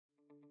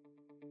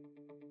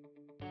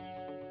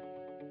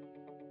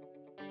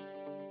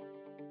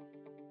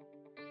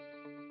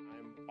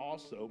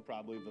also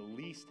probably the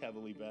least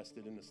heavily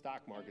vested in the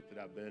stock market that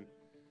I've been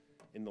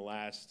in the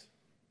last,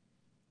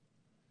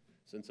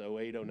 since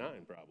 08, 09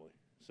 probably.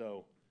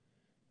 So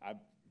I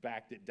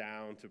backed it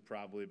down to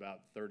probably about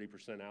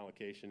 30%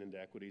 allocation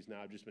into equities.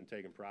 Now I've just been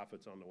taking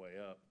profits on the way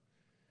up,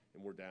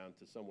 and we're down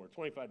to somewhere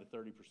 25 to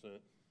 30%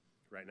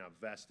 right now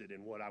vested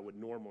in what I would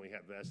normally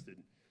have vested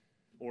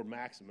or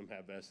maximum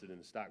have vested in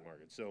the stock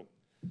market. So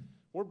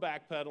we're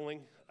backpedaling.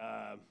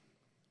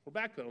 We're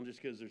backpedaling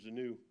just because there's a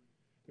new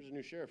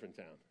sheriff in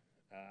town.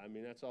 I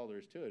mean, that's all there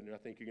is to it. And I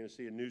think you're going to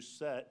see a new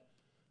set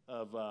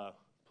of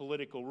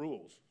political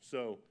rules.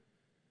 So,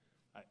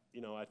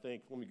 I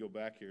think, let me go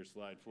back here a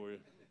slide for you.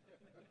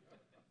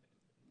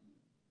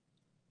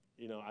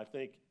 I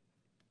think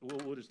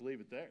we'll just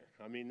leave it there.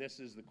 I mean, this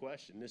is the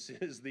question. This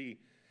is the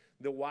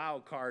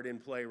wild card in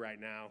play right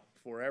now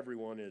for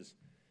everyone is,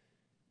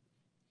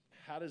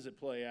 how does it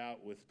play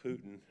out with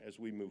Putin as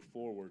we move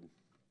forward?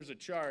 There's a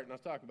chart, and I'll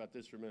talk about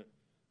this for a minute.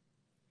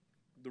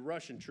 The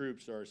Russian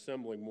troops are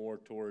assembling more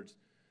towards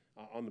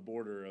on the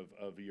border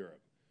of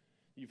Europe.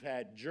 You've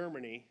had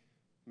Germany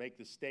make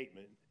the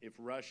statement, if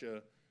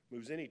Russia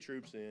moves any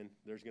troops in,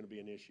 there's going to be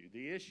an issue.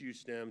 The issue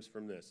stems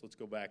from this. Let's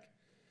go back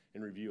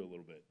and review a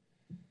little bit.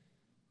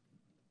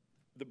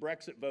 The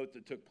Brexit vote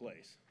that took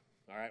place,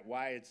 all right,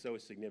 why it's so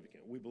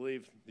significant. We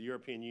believe the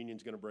European Union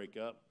is going to break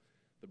up.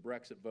 The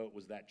Brexit vote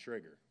was that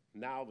trigger.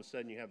 Now all of a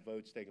sudden you have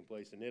votes taking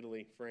place in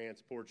Italy,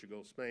 France,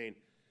 Portugal, Spain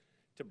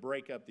to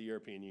break up the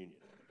European Union.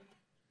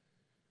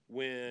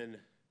 When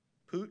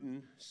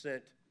Putin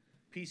sent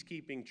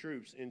peacekeeping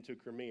troops into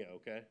Crimea,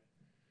 okay,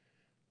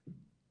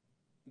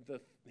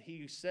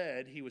 he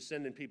said he was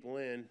sending people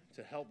in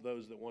to help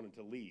those that wanted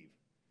to leave.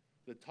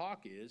 The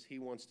talk is he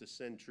wants to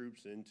send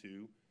troops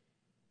into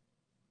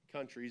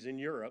countries in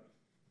Europe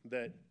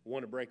that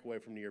want to break away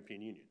from the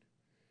European Union.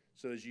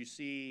 So as you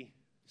see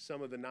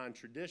some of the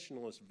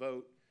non-traditionalists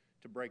vote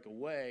to break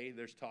away,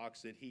 there's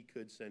talks that he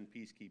could send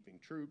peacekeeping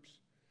troops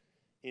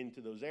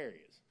into those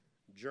areas.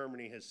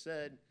 Germany has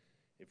said,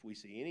 if we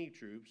see any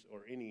troops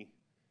or any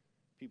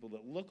people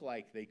that look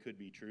like they could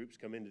be troops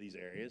come into these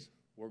areas,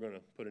 we're going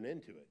to put an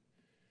end to it.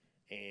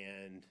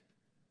 And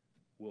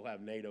we'll have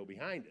NATO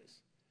behind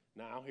us.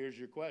 Now, here's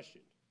your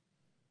question.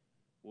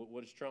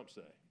 What does Trump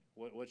say?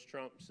 What's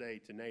Trump say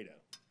to NATO?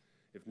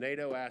 If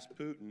NATO asks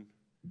Putin,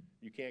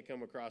 you can't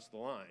come across the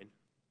line,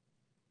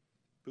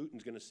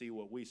 Putin's going to see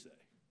what we say.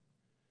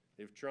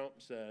 If Trump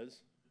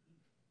says,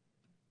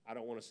 I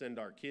don't want to send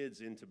our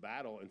kids into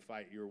battle and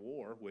fight your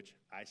war, which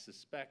I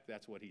suspect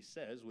that's what he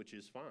says, which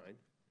is fine,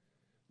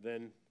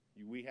 then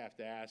we have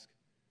to ask,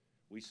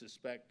 we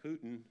suspect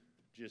Putin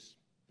just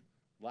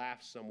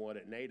laughs somewhat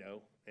at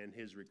NATO and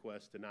his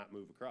request to not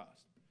move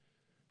across.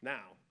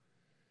 Now,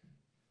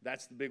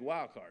 that's the big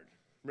wild card.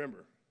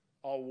 Remember,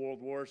 all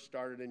world wars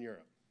started in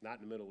Europe, not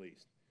in the Middle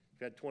East.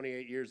 We've had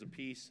 28 years of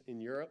peace in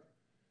Europe,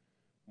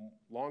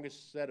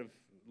 longest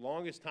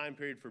time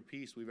period for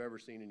peace we've ever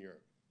seen in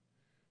Europe.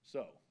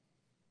 So,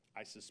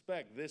 I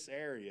suspect this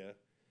area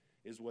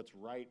is what's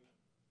ripe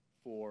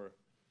for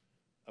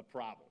a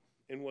problem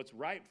and what's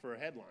ripe for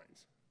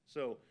headlines.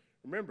 So,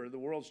 remember, the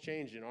world's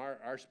changed in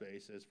our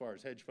space as far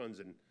as hedge funds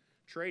and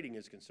trading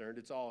is concerned.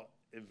 It's all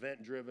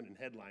event-driven and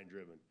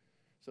headline-driven.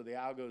 So the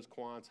algos,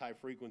 quants,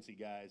 high-frequency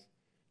guys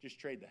just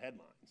trade the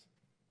headlines.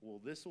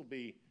 Well,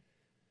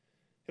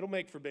 it'll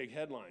make for big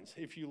headlines.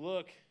 If you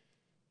look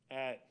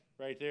at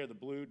right there, the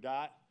blue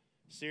dot,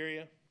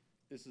 Syria,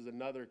 this is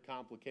another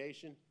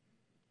complication.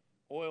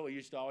 Oil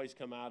used to always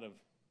come out of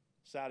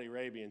Saudi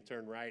Arabia and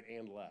turn right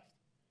and left.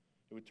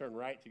 It would turn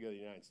right to go to the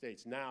United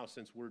States. Now,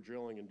 since we're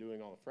drilling and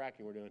doing all the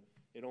fracking we're doing,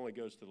 it only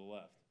goes to the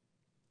left.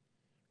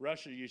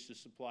 Russia used to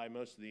supply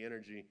most of the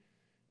energy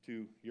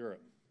to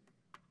Europe.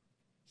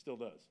 Still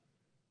does.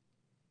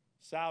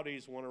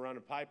 Saudis want to run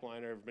a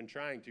pipeline, or have been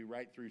trying to,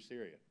 right through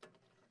Syria.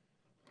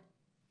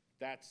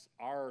 That's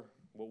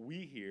what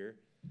we hear.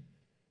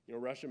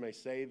 Russia may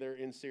say they're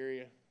in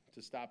Syria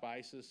to stop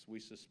ISIS. We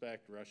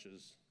suspect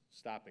Russia's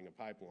stopping a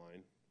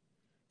pipeline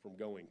from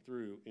going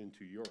through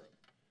into Europe.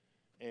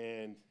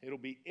 And it'll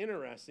be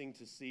interesting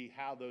to see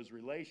how those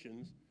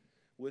relations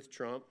with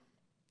Trump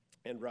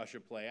and Russia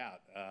play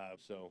out.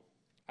 So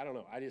I don't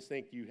know. I just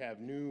think you have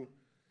new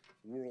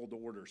world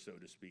order, so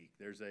to speak.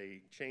 There's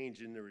a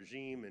change in the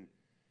regime, and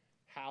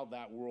how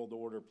that world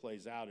order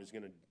plays out is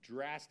going to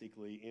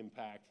drastically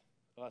impact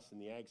us in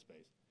the ag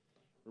space.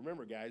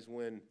 Remember, guys,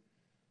 when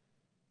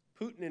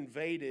Putin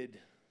invaded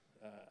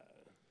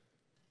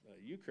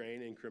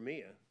Ukraine and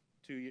Crimea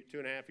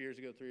 2.5 years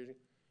ago, 3 years ago,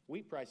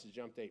 wheat prices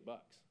jumped $8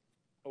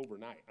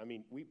 overnight. I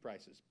mean, wheat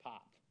prices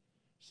popped.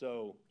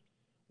 So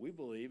we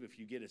believe if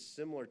you get a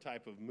similar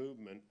type of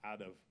movement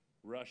out of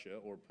Russia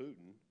or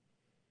Putin,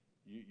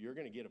 you're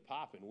going to get a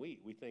pop in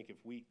wheat. We think if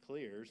wheat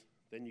clears,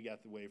 then you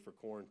got the way for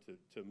corn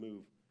to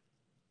move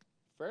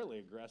fairly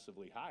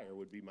aggressively higher,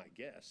 would be my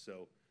guess.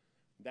 So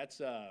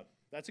that's a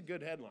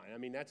good headline. I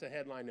mean, that's a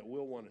headline that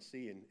we'll want to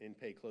see and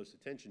pay close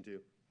attention to.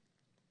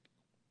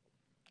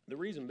 The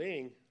reason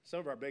being, some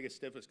of our biggest,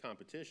 stiffest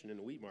competition in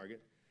the wheat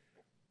market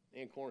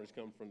and corn has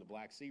come from the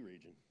Black Sea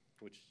region.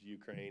 which is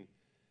Ukraine,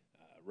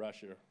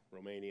 Russia,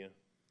 Romania.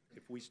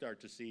 If we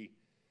start to see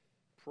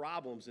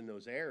problems in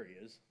those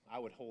areas, I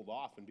would hold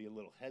off and be a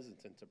little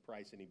hesitant to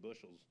price any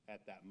bushels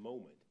at that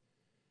moment.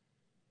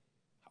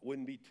 I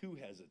wouldn't be too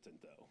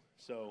hesitant though.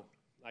 So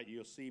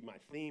you'll see my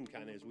theme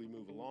kind of as we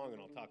move along,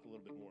 and I'll talk a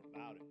little bit more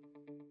about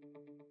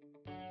it.